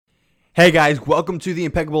Hey guys, welcome to the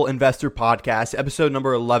Impeccable Investor Podcast, episode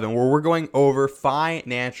number 11, where we're going over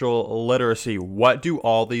financial literacy. What do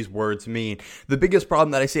all these words mean? The biggest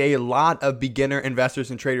problem that I see a lot of beginner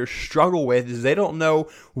investors and traders struggle with is they don't know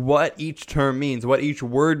what each term means, what each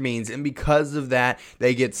word means, and because of that,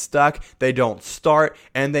 they get stuck, they don't start,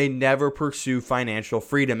 and they never pursue financial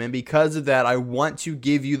freedom. And because of that, I want to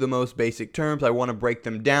give you the most basic terms. I want to break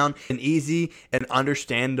them down in an easy and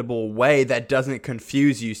understandable way that doesn't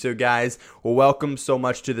confuse you. So guys, welcome so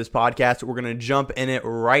much to this podcast. We're going to jump in it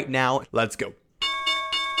right now. Let's go.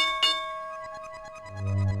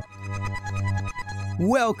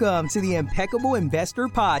 Welcome to the Impeccable Investor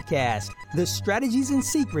Podcast. The strategies and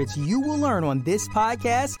secrets you will learn on this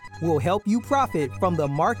podcast will help you profit from the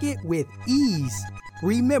market with ease.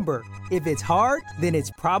 Remember, if it's hard, then it's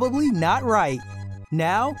probably not right.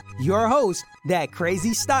 Now, your host, that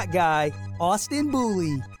crazy stock guy, Austin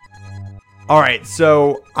Booley. All right,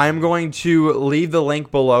 so I'm going to leave the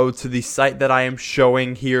link below to the site that I am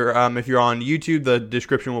showing here. If you're on YouTube, the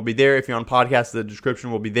description will be there. If you're on podcast, the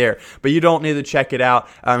description will be there. But you don't need to check it out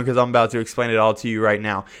because I'm about to explain it all to you right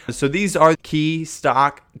now. So these are key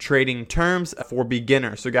stock trading terms for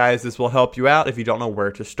beginners. So guys, this will help you out if you don't know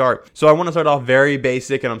where to start. So I want to start off very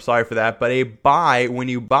basic, and I'm sorry for that, but a buy,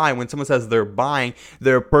 when someone says they're buying,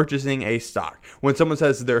 they're purchasing a stock. When someone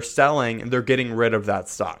says they're selling, they're getting rid of that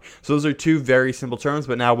stock. So those are two very simple terms,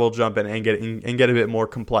 but now we'll jump in and get a bit more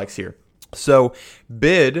complex here. So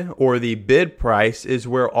bid, or the bid price, is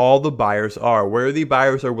where all the buyers are, where the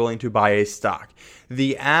buyers are willing to buy a stock.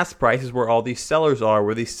 The ask price is where all the sellers are,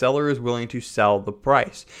 where the seller is willing to sell the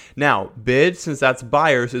price. Now, bid, since that's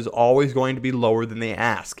buyers, is always going to be lower than the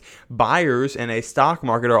ask. Buyers in a stock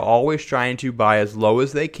market are always trying to buy as low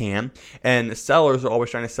as they can, and sellers are always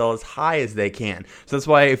trying to sell as high as they can. So that's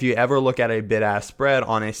why if you ever look at a bid-ask spread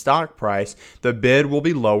on a stock price, the bid will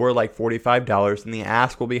be lower, like $45, and the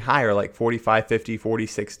ask will be higher, like $45, $50,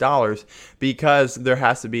 $46, because there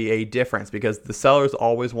has to be a difference, because the sellers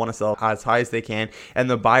always want to sell as high as they can, and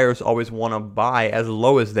the buyers always want to buy as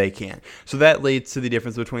low as they can. So that leads to the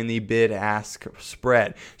difference between the bid-ask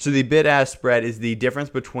spread. So the bid-ask spread is the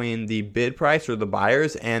difference between the bid price, or the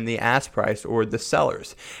buyers, and the ask price, or the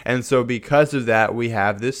sellers. And so because of that, we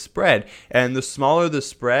have this spread. And the smaller the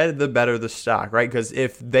spread, the better the stock, right? Because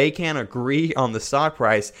if they can't agree on the stock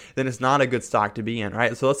price, then it's not a good stock to be in,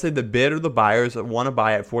 right? So let's say the bid or the buyers want to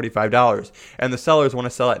buy at $45, and the sellers want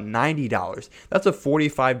to sell at $90. That's a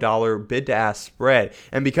 $45 bid-to-ask spread.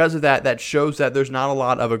 And because of that, that shows that there's not a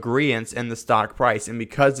lot of agreeance in the stock price. And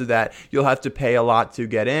because of that, you'll have to pay a lot to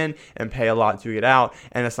get in and pay a lot to get out,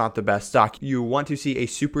 and it's not the best stock. You want to see a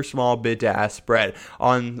super small bid to ask spread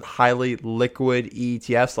on highly liquid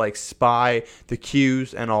ETFs like SPY, the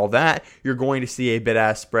Qs, and all that. You're going to see a bid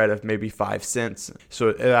ask spread of maybe 5 cents.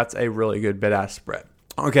 So that's a really good bid ask spread.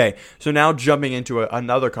 Okay, so now jumping into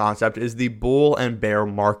another concept is the bull and bear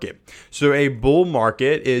market. So a bull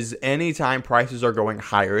market is any time prices are going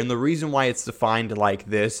higher. And the reason why it's defined like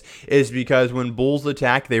this is because when bulls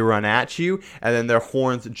attack, they run at you and then their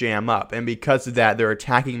horns jam up. And because of that, their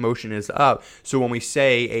attacking motion is up. So when we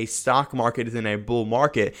say a stock market is in a bull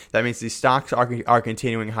market, that means the stocks are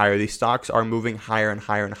continuing higher. These stocks are moving higher and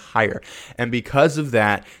higher and higher. And because of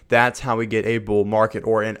that, that's how we get a bull market,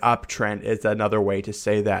 or an uptrend is another way to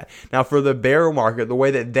say that. Now for the bear market, the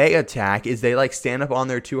way that they attack is they stand up on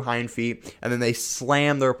their two hind feet and then they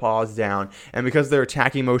slam their paws down. And because their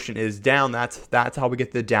attacking motion is down, that's how we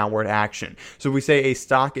get the downward action. So if we say a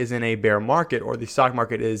stock is in a bear market, or the stock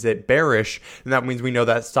market is bearish, then that means we know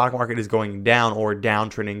that stock market is going down, or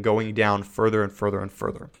downtrending, going down further and further and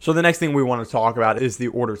further. So the next thing we want to talk about is the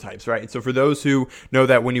order types, right? So for those who know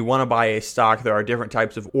that when you want to buy a stock, there are different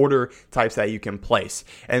types of order types that you can place.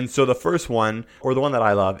 And so the first one, or the one that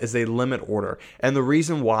I love, is a limit order. And the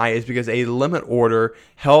reason why is because a limit order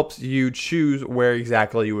helps you choose where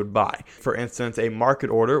exactly you would buy. For instance, a market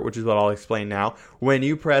order, which is what I'll explain now, when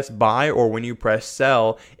you press buy or when you press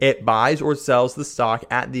sell, it buys or sells the stock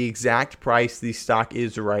at the exact price the stock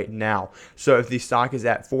is right now. So if the stock is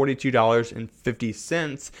at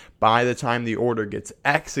 $42.50, by the time the order gets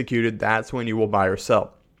executed, that's when you will buy or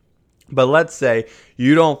sell. But let's say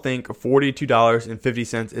you don't think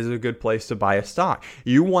 $42.50 is a good place to buy a stock.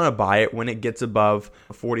 You want to buy it when it gets above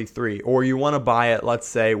 43, or you want to buy it, let's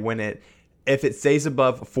say, if it stays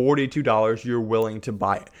above $42, you're willing to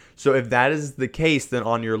buy it. So if that is the case, then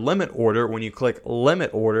on your limit order, when you click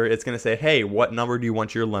limit order, it's going to say, hey, what number do you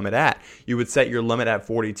want your limit at? You would set your limit at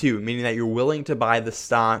 42, meaning that you're willing to buy the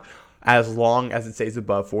stock as long as it stays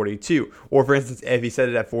above 42. Or for instance, if you set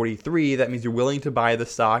it at 43, that means you're willing to buy the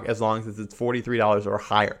stock as long as it's $43 or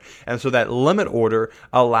higher. And so that limit order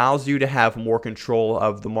allows you to have more control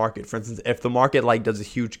of the market. For instance, if the market does a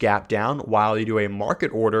huge gap down while you do a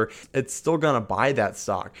market order, it's still going to buy that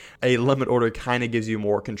stock. A limit order kind of gives you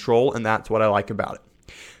more control, and that's what I like about it.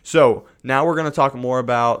 So now we're going to talk more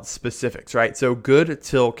about specifics, right? So good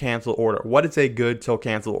till cancel order. What is a good till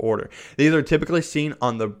cancel order? These are typically seen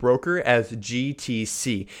on the broker as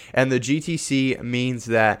GTC. And the GTC means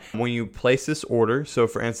that when you place this order, so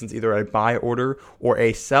for instance, either a buy order or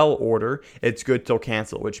a sell order, it's good till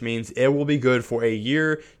cancel, which means it will be good for a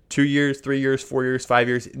year, 2 years, 3 years, 4 years, 5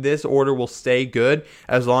 years. This order will stay good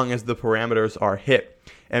as long as the parameters are hit.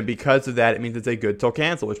 And because of that, it means it's a good till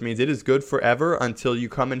cancel, which means it is good forever until you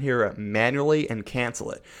come in here manually and cancel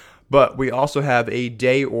it. But we also have a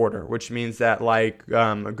day order, which means that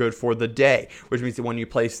good for the day, which means that when you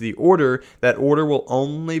place the order, that order will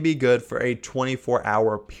only be good for a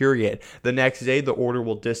 24-hour period. The next day, the order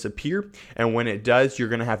will disappear. And when it does, you're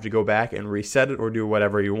going to have to go back and reset it or do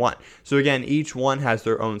whatever you want. So again, each one has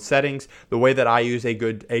their own settings. The way that I use a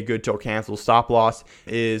good till cancel stop loss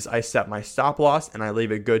is I set my stop loss and I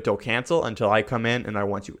leave it good till cancel until I come in and I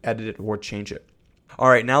want to edit it or change it. All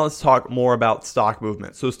right, now let's talk more about stock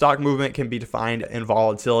movement. So stock movement can be defined in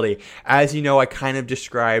volatility. As you know, I kind of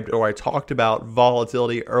described or I talked about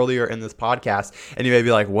volatility earlier in this podcast, and you may be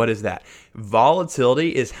like, what is that?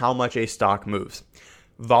 Volatility is how much a stock moves.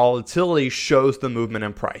 Volatility shows the movement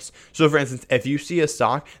in price. So for instance, if you see a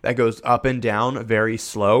stock that goes up and down very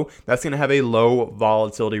slow, that's going to have a low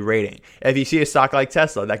volatility rating. If you see a stock like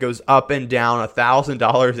Tesla that goes up and down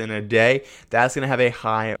 $1,000 in a day, that's going to have a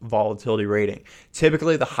high volatility rating.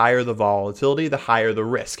 Typically, the higher the volatility, the higher the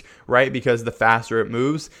risk, right? Because the faster it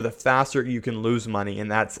moves, the faster you can lose money,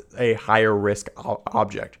 and that's a higher risk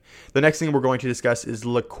object. The next thing we're going to discuss is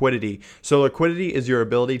liquidity. So liquidity is your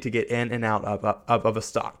ability to get in and out of a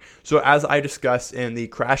stock. So as I discussed in the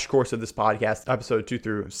crash course of this podcast, episode 2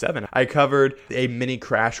 through 7, I covered a mini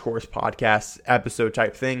crash course podcast episode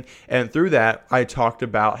type thing. And through that, I talked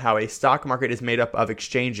about how a stock market is made up of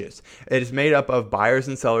exchanges. It is made up of buyers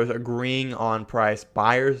and sellers agreeing on price,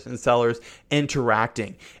 buyers and sellers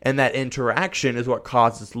interacting. And that interaction is what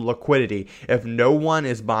causes liquidity. If no one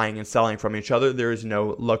is buying and selling from each other, there is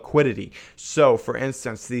no liquidity. So for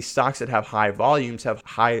instance, these stocks that have high volumes have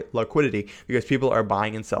high liquidity because people are buying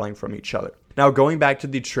and selling from each other. Now, going back to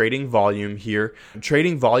the trading volume here,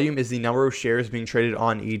 trading volume is the number of shares being traded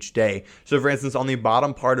on each day. So for instance, on the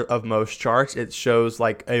bottom part of most charts, it shows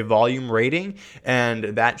like a volume rating, and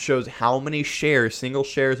that shows how many shares, single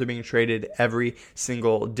shares, are being traded every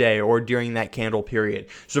single day or during that candle period.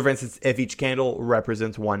 So for instance, if each candle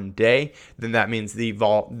represents one day, then that means the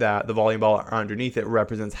volume bar underneath it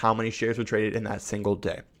represents how many shares were traded in that single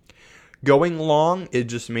day. Going long, it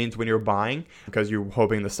just means when you're buying because you're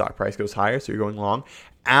hoping the stock price goes higher, so you're going long.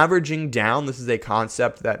 Averaging down, this is a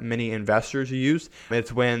concept that many investors use.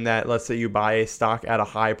 It's when that, let's say you buy a stock at a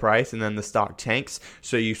high price and then the stock tanks.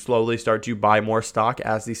 So you slowly start to buy more stock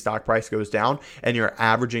as the stock price goes down and you're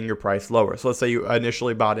averaging your price lower. So let's say you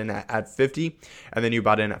initially bought in at 50 and then you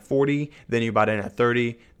bought in at 40, then you bought in at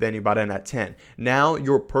 30, then you bought in at 10. Now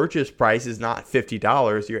your purchase price is not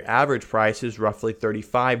 $50. Your average price is roughly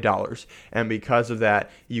 $35. And because of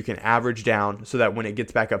that, you can average down so that when it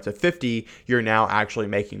gets back up to 50, you're now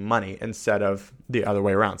actually making money instead of the other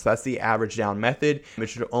way around. So that's the average down method. It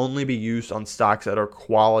should only be used on stocks that are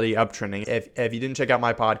quality uptrending. If you didn't check out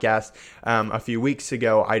my podcast a few weeks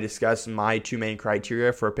ago, I discussed my 2 main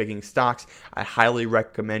criteria for picking stocks. I highly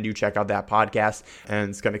recommend you check out that podcast, and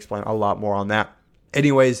it's going to explain a lot more on that.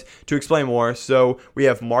 Anyways, to explain more, so we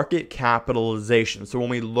have market capitalization. So when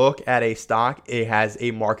we look at a stock, it has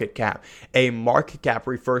a market cap. A market cap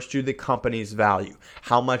refers to the company's value.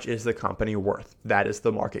 How much is the company worth? That is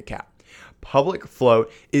the market cap. Public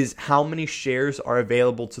float is how many shares are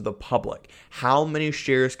available to the public. How many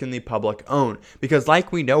shares can the public own? Because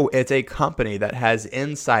like we know, it's a company that has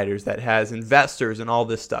insiders, that has investors and all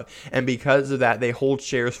this stuff. And because of that, they hold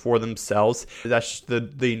shares for themselves. That's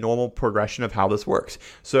the normal progression of how this works.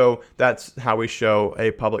 So that's how we show a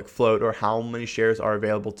public float, or how many shares are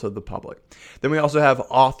available to the public. Then we also have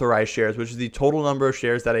authorized shares, which is the total number of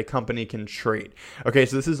shares that a company can trade. Okay,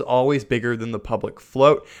 so this is always bigger than the public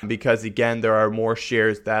float because, again, there are more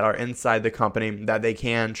shares that are inside the company that they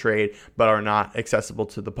can trade but are not accessible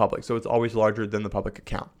to the public. So it's always larger than the public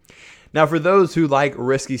account. Now, for those who like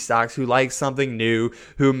risky stocks, who like something new,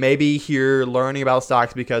 who maybe here learning about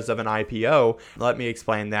stocks because of an IPO, let me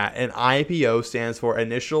explain that. An IPO stands for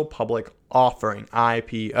Initial Public Offering,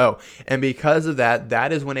 IPO. And because of that,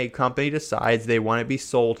 that is when a company decides they want to be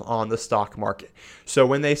sold on the stock market. So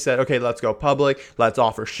when they said, okay, let's go public, let's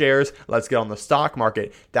offer shares, let's get on the stock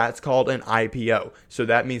market, that's called an IPO. So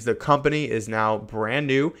that means the company is now brand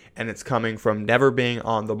new and it's coming from never being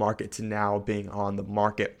on the market to now being on the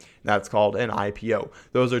market. That's called an IPO.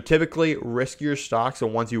 Those are typically riskier stocks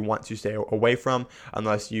and ones you want to stay away from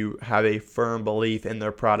unless you have a firm belief in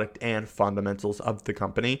their product and fundamentals of the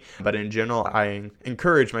company. But in general, I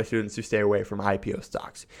encourage my students to stay away from IPO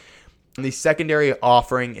stocks. And the secondary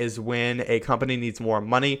offering is when a company needs more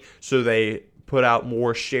money, so they put out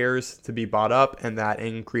more shares to be bought up, and that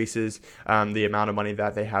increases the amount of money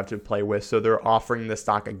that they have to play with. So they're offering the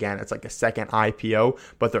stock again. It's like a second IPO,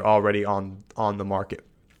 but they're already on the market.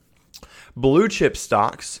 Blue chip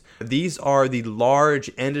stocks, these are the large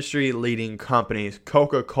industry-leading companies,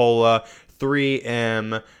 Coca-Cola,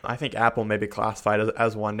 3M, I think Apple may be classified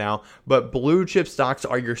as one now, but blue chip stocks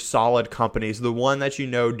are your solid companies, the one that you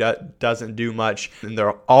know doesn't do much, and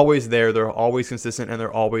they're always there, they're always consistent, and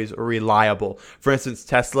they're always reliable. For instance,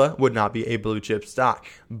 Tesla would not be a blue chip stock,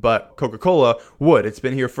 but Coca-Cola would. It's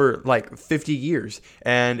been here for like 50 years,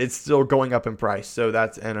 and it's still going up in price, so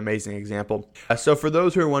that's an amazing example. So for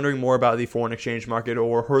those who are wondering more about the foreign exchange market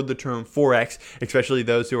or heard the term Forex, especially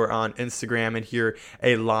those who are on Instagram and hear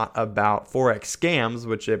a lot about Forex scams,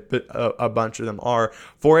 which a bunch of them are.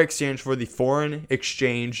 Forex stands for the foreign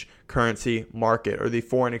exchange currency market, or the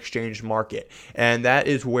foreign exchange market, and that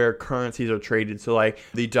is where currencies are traded. So like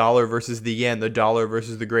the dollar versus the yen, the dollar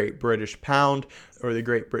versus the Great British Pound, or the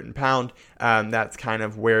Great Britain Pound, that's kind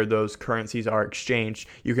of where those currencies are exchanged.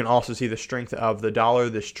 You can also see the strength of the dollar,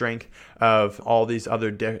 the strength of all these other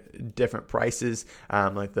different prices,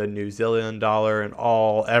 like the New Zealand dollar and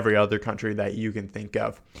every other country that you can think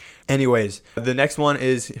of. Anyways, the next one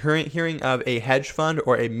is hearing of a hedge fund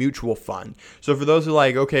or a mutual fund. So for those who are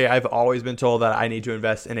like, okay, I've always been told that I need to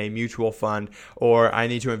invest in a mutual fund or I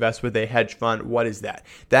need to invest with a hedge fund. What is that?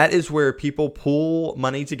 That is where people pool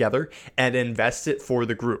money together and invest it for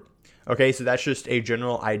the group. Okay, so that's just a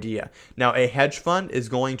general idea. Now, a hedge fund is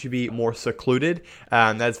going to be more secluded.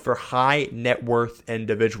 That's for high net worth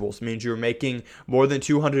individuals. It means you're making more than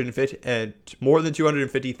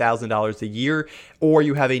 $250,000 a year, or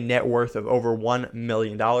you have a net worth of over $1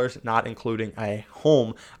 million, not including a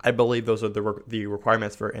home. I believe those are the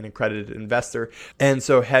requirements for an accredited investor. And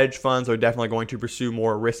so hedge funds are definitely going to pursue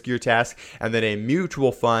more riskier tasks. And then a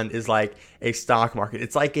mutual fund is like a stock market.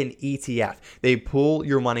 It's like an ETF. They pool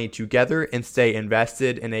your money together and stay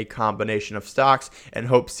invested in a combination of stocks and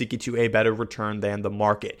hope to get you a better return than the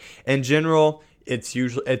market. In general, it's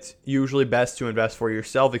usually best to invest for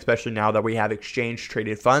yourself, especially now that we have exchange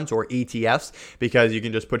traded funds or ETFs, because you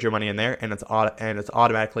can just put your money in there and it's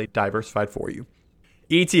automatically diversified for you.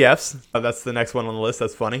 ETFs, that's the next one on the list.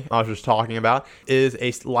 That's funny. I was just talking about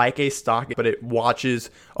is like a stock, but it watches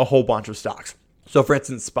a whole bunch of stocks. So for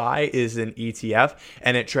instance, SPY is an ETF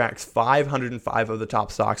and it tracks 505 of the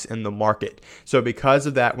top stocks in the market. So because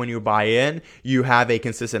of that, when you buy in, you have a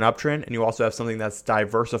consistent uptrend and you also have something that's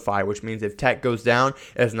diversified, which means if tech goes down,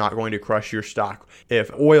 it's not going to crush your stock.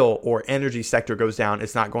 If oil or energy sector goes down,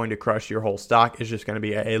 it's not going to crush your whole stock. It's just going to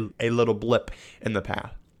be a little blip in the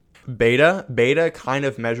path. Beta kind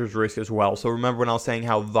of measures risk as well. So remember when I was saying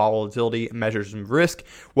how volatility measures risk?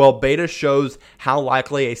 Well, beta shows how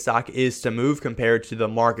likely a stock is to move compared to the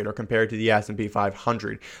market or compared to the S&P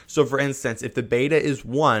 500. So for instance, if the beta is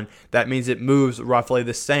 1, that means it moves roughly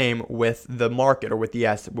the same with the market or with the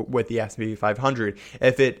S&P 500.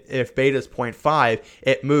 If beta is 0.5,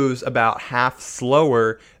 it moves about half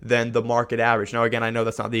slower than the market average. Now again, I know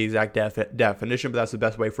that's not the exact definition, but that's the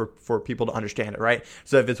best way for people to understand it, right?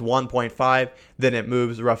 So if it's 1.5, then it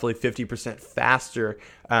moves roughly 50% faster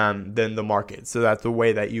than the market. So that's the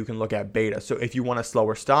way that you can look at beta. So if you want a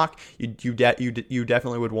slower stock, you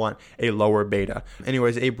definitely would want a lower beta.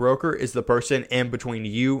 Anyways, a broker is the person in between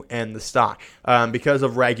you and the stock. Because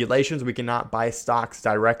of regulations, we cannot buy stocks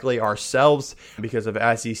directly ourselves because of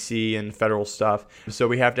SEC and federal stuff. So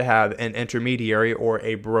we have to have an intermediary or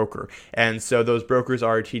a broker. And so those brokers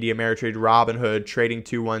are TD Ameritrade, Robinhood, Trading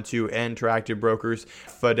 212, Interactive Brokers,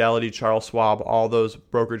 Fidelity, Charles Schwab, all those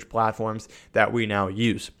brokerage platforms that we now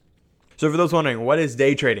use. So for those wondering, what is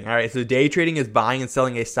day trading? All right, so day trading is buying and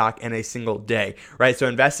selling a stock in a single day, right? So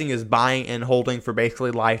investing is buying and holding for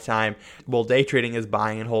basically lifetime. Well, day trading is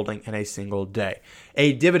buying and holding in a single day.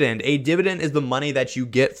 A dividend is the money that you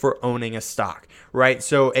get for owning a stock, right?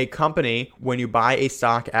 So a company, when you buy a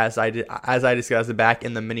stock, as I discussed it back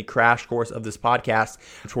in the mini crash course of this podcast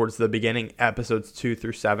towards the beginning, episodes 2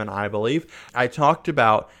 through 7, I believe, I talked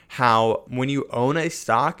about how when you own a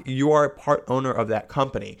stock, you are a part owner of that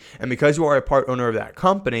company. And because you are a part owner of that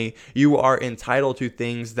company, you are entitled to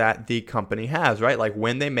things that the company has, right? Like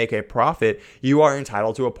when they make a profit, you are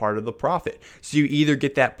entitled to a part of the profit. So you either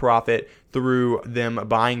get that profit through them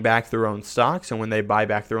buying back their own stocks, and when they buy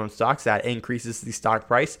back their own stocks, that increases the stock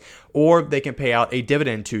price, or they can pay out a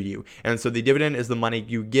dividend to you. And so the dividend is the money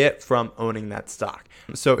you get from owning that stock.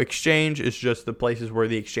 So exchange is just the places where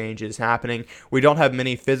the exchange is happening. We don't have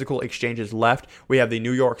many physical exchanges left. We have the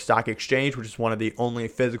New York Stock Exchange, which is one of the only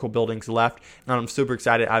physical buildings left. And I'm super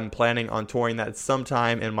excited. I'm planning on touring that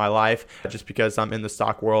sometime in my life just because I'm in the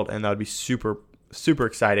stock world, and that would be super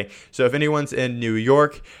exciting. So if anyone's in New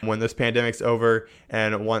York when this pandemic's over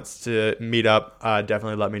and wants to meet up,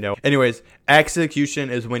 definitely let me know. Anyways, execution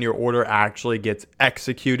is when your order actually gets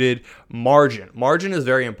executed. Margin is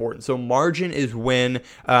very important. So margin is when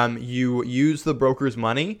you use the broker's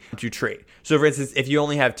money to trade. So for instance, if you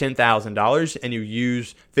only have $10,000 and you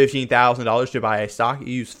use $15,000 to buy a stock, you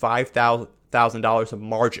use $5,000 of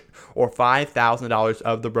margin, or $5,000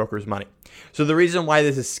 of the broker's money. So the reason why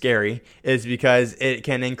this is scary is because it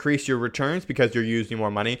can increase your returns because you're using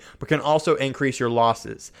more money, but can also increase your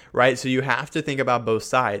losses, right? So you have to think about both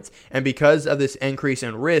sides. And because of this increase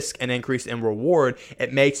in risk and increase in reward,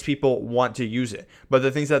 it makes people want to use it. But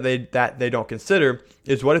the things that they don't consider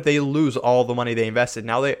is, what if they lose all the money they invested?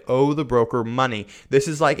 Now they owe the broker money. This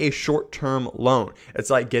is like a short-term loan. It's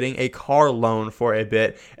like getting a car loan for a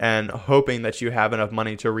bit and hoping that you have enough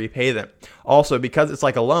money to repay them. Also, because it's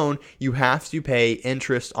like a loan, you have to pay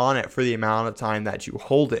interest on it for the amount of time that you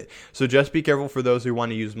hold it. So just be careful for those who want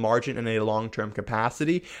to use margin in a long-term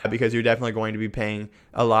capacity, because you're definitely going to be paying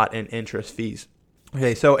a lot in interest fees.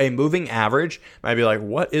 Okay, so a moving average might be like,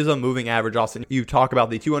 what is a moving average, Austin? You talk about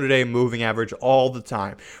the 200-day moving average all the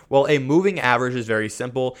time. Well, a moving average is very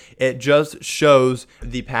simple. It just shows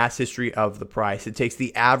the past history of the price. It takes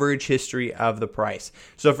the average history of the price.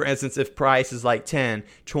 So for instance, if price is like 10,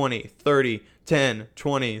 20, 30, 10,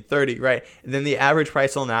 20, 30, right? Then the average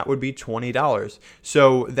price on that would be $20.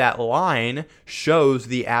 So that line shows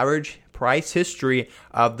the average price history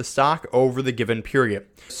of the stock over the given period.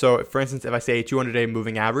 So for instance, if I say a 200-day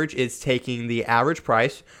moving average, it's taking the average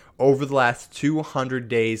price over the last 200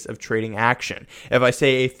 days of trading action. If I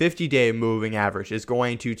say a 50-day moving average, is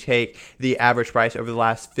going to take the average price over the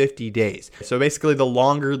last 50 days. So basically, the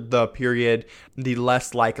longer the period, the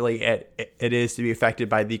less likely it is to be affected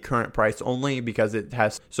by the current price only, because it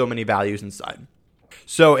has so many values inside.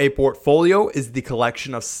 So a portfolio is the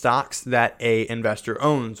collection of stocks that a investor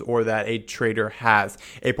owns or that a trader has.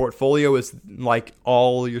 A portfolio is like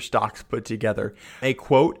all your stocks put together. A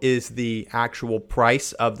quote is the actual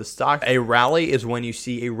price of the stock. A rally is when you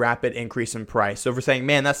see a rapid increase in price. So if we're saying,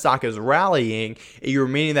 man, that stock is rallying, you're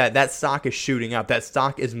meaning that stock is shooting up. That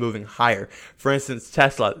stock is moving higher. For instance,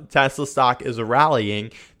 Tesla stock is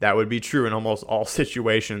rallying. That would be true in almost all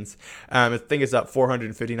situations. I think it's up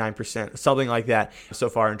 459%, something like that. So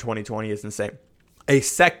far in 2020 is insane. A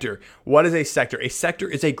sector. What is a sector? A sector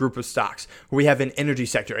is a group of stocks. We have an energy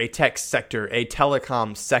sector, a tech sector, a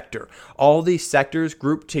telecom sector. All these sectors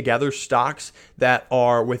group together stocks that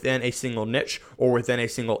are within a single niche or within a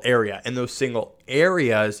single area. And those single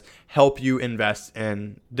areas help you invest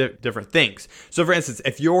in different things. So for instance,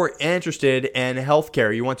 if you're interested in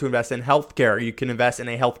healthcare, you want to invest in healthcare, you can invest in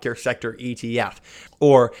a healthcare sector ETF.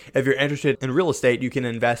 Or if you're interested in real estate, you can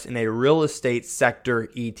invest in a real estate sector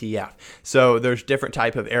ETF. So there's different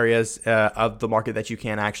type of areas of the market that you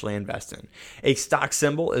can actually invest in. A stock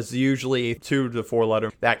symbol is usually a 2 to 4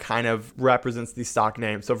 letter that kind of represents the stock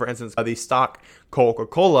name. So for instance, the stock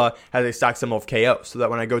Coca-Cola has a stock symbol of KO, so that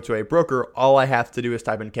when I go to a broker, all I have to do is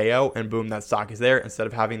type in KO and boom, that stock is there instead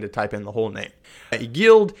of having to type in the whole name.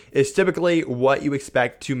 Yield is typically what you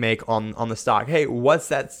expect to make on the stock. Hey, what's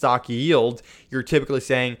that stock yield? You're typically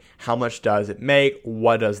saying, how much does it make?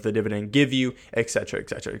 What does the dividend give you? Etc.,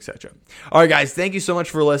 etc., etc. All right, guys, thank you so much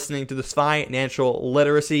for listening to this Financial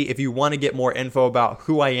Literacy. If you want to get more info about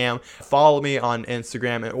who I am, follow me on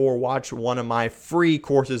Instagram or watch one of my free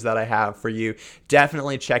courses that I have for you.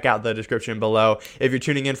 Definitely check out the description below. If you're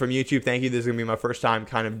tuning in from YouTube, thank you. This is going to be my first time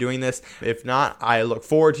kind of doing this. If not, I look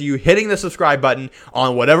forward to you hitting the subscribe button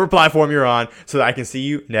on whatever platform you're on so that I can see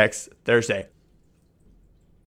you next Thursday.